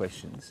couple of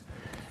questions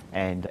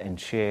and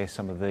share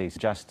some of these.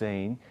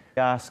 Justine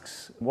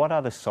asks, what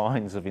are the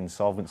signs of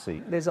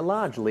insolvency? There's a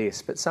large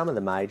list, but some of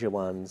the major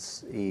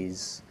ones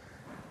is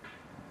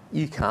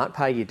you can't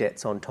pay your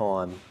debts on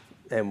time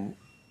and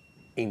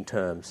in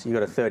terms. You've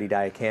got a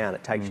 30-day account,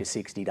 it takes you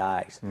 60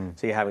 days.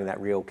 So you're having that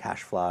real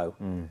cash flow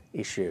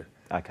issue.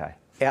 Okay.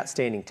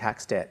 Outstanding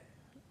tax debt.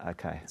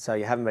 Okay. So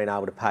you haven't been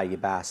able to pay your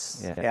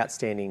BAS. Yeah.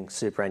 Outstanding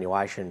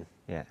superannuation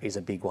is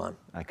a big one.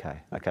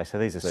 Okay. So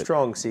these are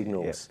strong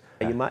signals.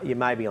 Yeah. You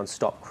may be on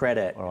stop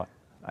credit. All right.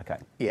 Okay.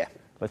 Yeah.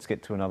 Let's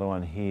get to another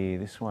one here.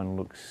 This one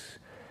looks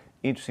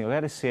interesting. I'll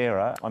go to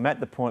Sarah. I'm at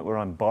the point where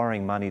I'm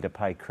borrowing money to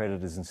pay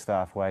creditors and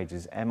staff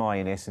wages. Am I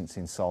in essence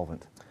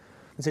insolvent?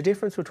 There's a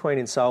difference between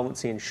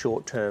insolvency and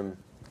short-term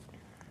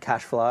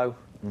cash flow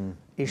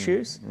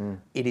issues.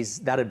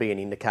 That'd be an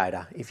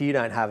indicator. If you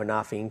don't have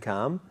enough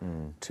income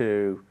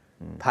to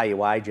pay your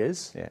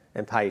wages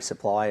and pay your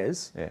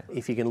suppliers,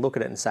 if you can look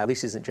at it and say,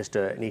 this isn't just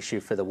an issue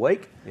for the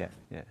week,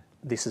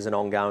 this is an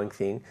ongoing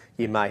thing,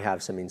 you may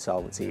have some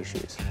insolvency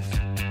issues.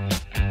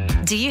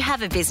 Do you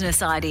have a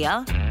business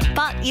idea,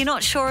 but you're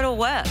not sure it'll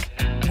work?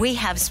 We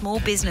have small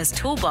business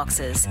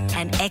toolboxes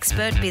and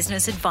expert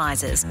business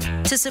advisors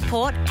to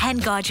support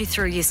and guide you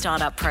through your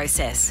startup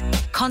process.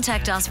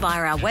 Contact us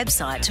via our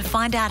website to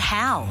find out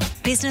how.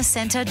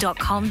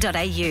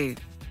 businesscentre.com.au.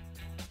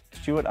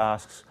 Stuart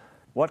asks,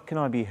 what can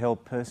I be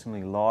held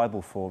personally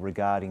liable for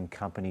regarding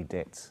company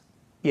debts?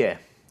 Yeah,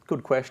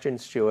 good question,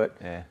 Stuart.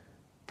 Yeah.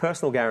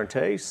 Personal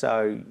guarantees,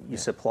 so your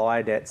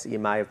supplier debts that you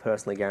may have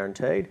personally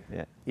guaranteed.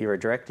 Yeah. You're a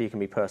director, you can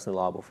be personally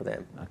liable for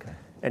them. Okay.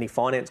 Any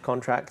finance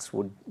contracts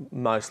would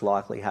most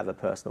likely have a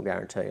personal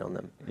guarantee on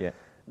them. Yeah.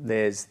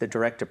 There's the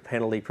director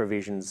penalty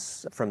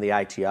provisions from the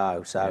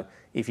ATO. So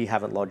if you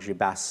haven't lodged your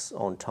BAS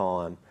on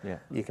time,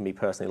 you can be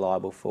personally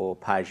liable for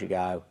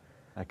pay-as-you-go,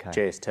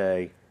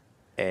 GST,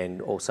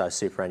 and also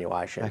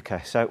superannuation.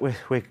 Okay, so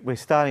we're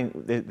starting.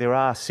 There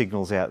are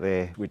signals out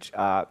there which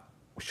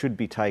should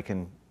be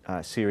taken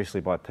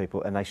seriously by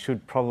people, and they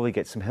should probably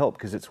get some help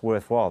because it's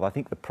worthwhile. I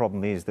think the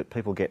problem is that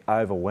people get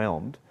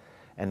overwhelmed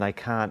and they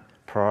can't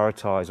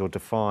prioritise or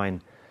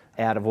define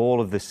out of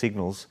all of the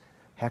signals,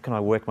 how can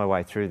I work my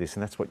way through this?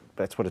 And that's what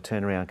a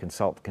turnaround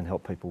consultant can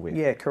help people with.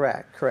 Yeah,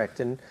 correct.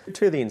 And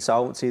to the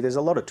insolvency, there's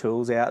a lot of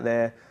tools out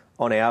there.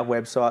 On our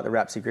website, the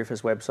Rapsy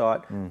Griffiths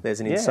website,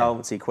 there's an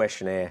insolvency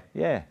questionnaire.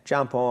 Yeah.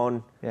 Jump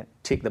on,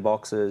 tick the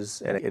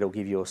boxes, and it'll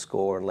give you a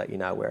score and let you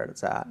know where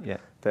it's at. Yeah.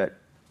 But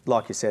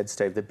like you said,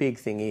 Steve, the big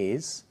thing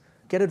is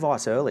get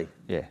advice early.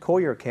 Yeah. Call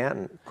your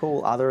accountant,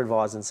 call other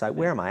advisors and say,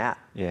 where am I at?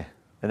 Yeah.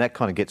 And that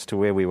kind of gets to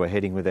where we were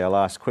heading with our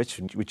last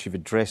question, which you've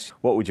addressed.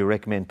 What would you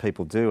recommend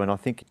people do? And I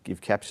think you've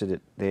captured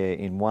it there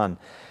in one.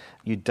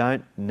 You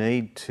don't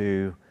need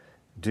to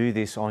do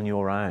this on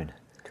your own.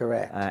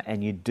 Correct.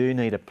 And you do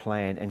need a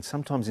plan. And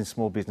sometimes in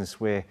small business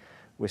we're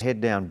head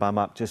down, bum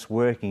up, just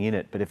working in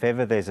it. But if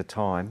ever there's a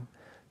time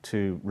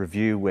to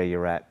review where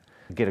you're at,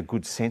 get a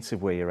good sense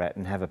of where you're at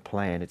and have a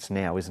plan, it's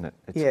now, isn't it?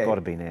 It's got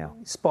to be now.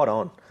 Spot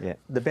on. Yeah.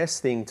 The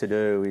best thing to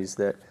do is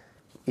that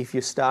if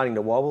you're starting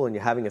to wobble and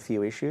you're having a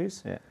few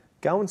issues,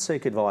 go and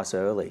seek advice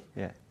early.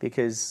 Yeah.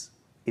 Because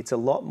it's a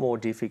lot more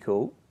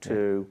difficult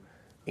to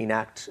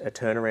enact a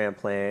turnaround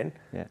plan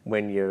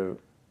when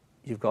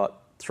you've got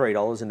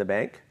 $3 in the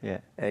bank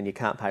and you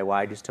can't pay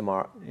wages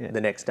tomorrow,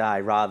 the next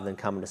day, rather than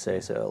coming to see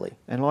us early.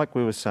 And like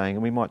we were saying,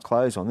 and we might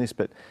close on this,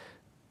 but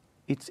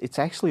it's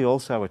actually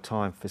also a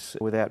time for,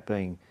 without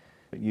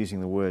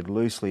using the word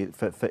loosely,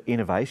 for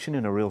innovation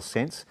in a real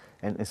sense,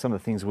 and some of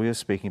the things we were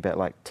speaking about,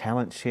 like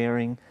talent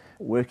sharing,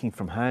 working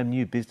from home,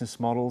 new business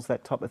models,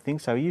 that type of thing.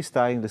 So are you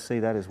starting to see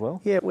that as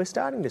well? Yeah, we're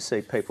starting to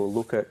see people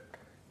look at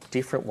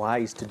different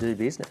ways to do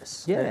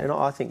business. Yeah. And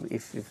I think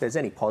if there's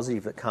any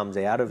positive that comes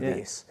out of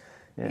this,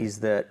 is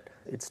that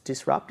it's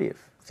disruptive.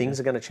 Things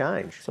are going to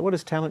change. So what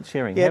is talent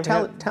sharing? Yeah,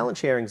 talent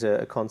sharing is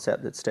a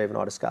concept that Steve and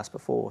I discussed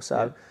before.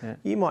 So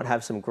you might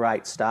have some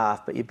great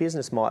staff, but your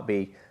business might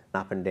be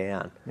up and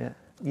down. Yeah.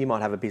 You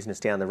might have a business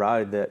down the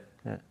road that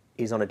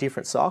is on a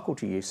different cycle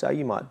to you. So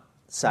you might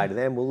say to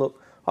them, well,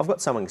 look, I've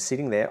got someone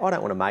sitting there. I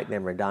don't want to make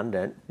them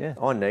redundant. Yeah.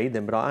 I need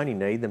them, but I only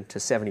need them to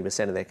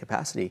 70% of their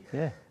capacity.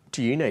 Yeah.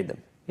 Do you need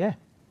them? Yeah.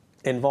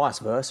 And vice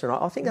versa. And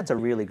I think that's a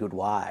really good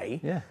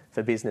way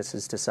for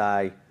businesses to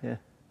say,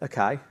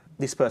 okay,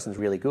 this person's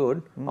really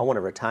good. I want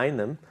to retain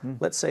them.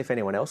 Let's see if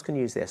anyone else can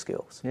use their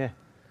skills. Yeah.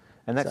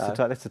 And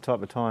that's the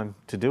type of time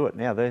to do it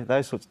now.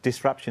 Those sorts of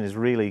disruption is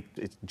really,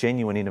 it's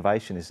genuine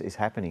innovation is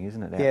happening,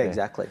 isn't it? Yeah,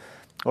 exactly.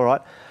 All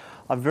right.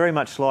 I'd very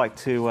much like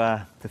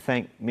to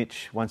thank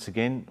Mitch once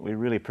again. We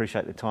really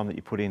appreciate the time that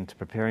you put into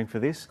preparing for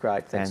this.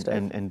 Great, thanks,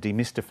 Steve. And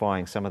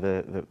demystifying some of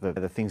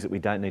the things that we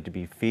don't need to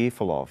be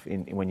fearful of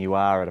when you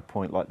are at a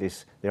point like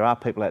this. There are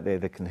people out there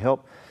that can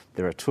help.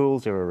 There are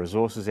tools, there are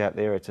resources out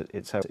there.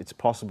 It's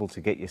possible to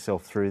get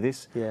yourself through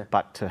this,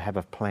 but to have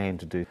a plan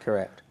to do.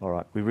 Correct. All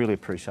right, we really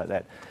appreciate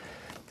that.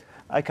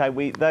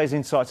 Okay, those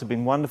insights have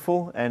been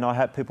wonderful, and I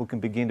hope people can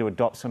begin to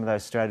adopt some of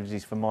those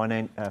strategies for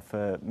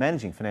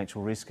managing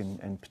financial risk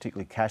and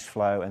particularly cash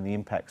flow and the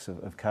impacts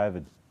of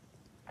COVID.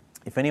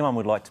 If anyone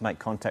would like to make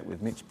contact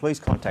with Mitch, please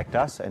contact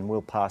us and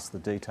we'll pass the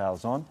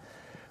details on.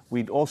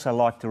 We'd also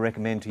like to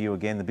recommend to you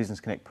again the Business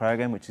Connect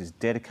program, which is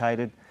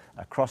dedicated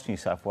across New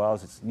South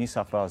Wales. It's New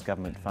South Wales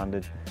government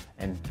funded,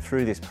 and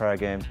through this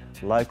program,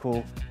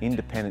 local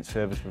independent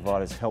service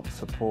providers help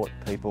support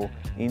people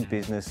in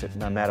business at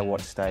no matter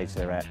what stage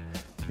they're at.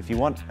 If you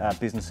want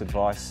business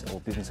advice or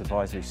business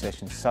advisory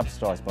sessions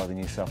subsidised by the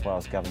New South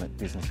Wales Government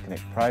Business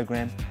Connect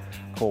program,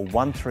 call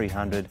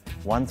 1300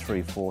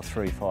 134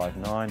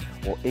 359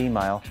 or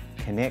email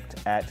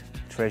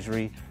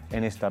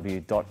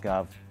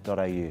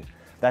connect@treasurynsw.gov.au.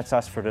 That's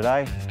us for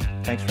today.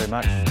 Thanks very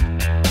much.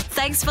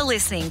 Thanks for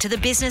listening to the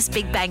Business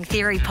Big Bang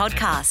Theory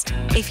podcast.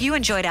 If you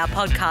enjoyed our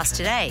podcast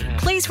today,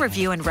 please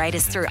review and rate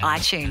us through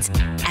iTunes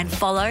and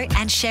follow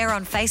and share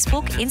on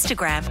Facebook,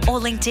 Instagram or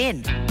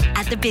LinkedIn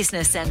at The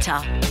Business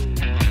Centre.